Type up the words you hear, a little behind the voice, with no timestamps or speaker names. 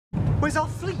Where's our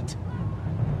fleet?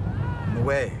 On the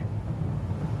way.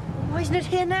 Why isn't it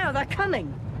here now? They're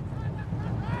coming.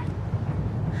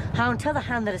 Hound, tell the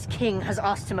Hound that his king has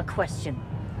asked him a question.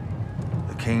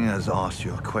 The king has asked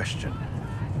you a question.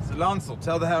 Sir Lancel,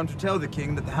 tell the Hound to tell the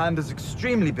king that the Hand is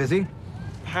extremely busy.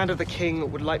 The Hand of the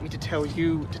King would like me to tell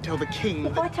you to tell the king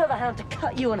If I tell the Hound to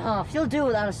cut you in half, you'll do it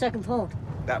without a second thought.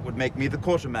 That would make me the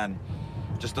quarterman.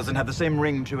 Just doesn't have the same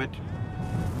ring to it.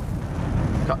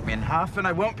 Cut me in half and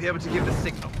I won't be able to give the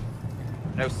signal.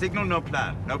 No signal, no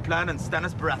plan. No plan, and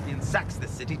Stannis Baratheon sacks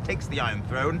this city, takes the Iron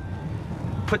Throne,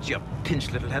 puts your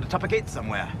pinched little head atop a gate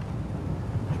somewhere.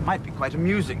 It might be quite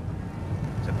amusing.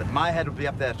 Except that my head will be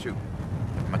up there too.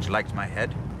 I've much liked my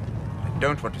head. I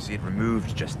don't want to see it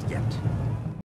removed just yet.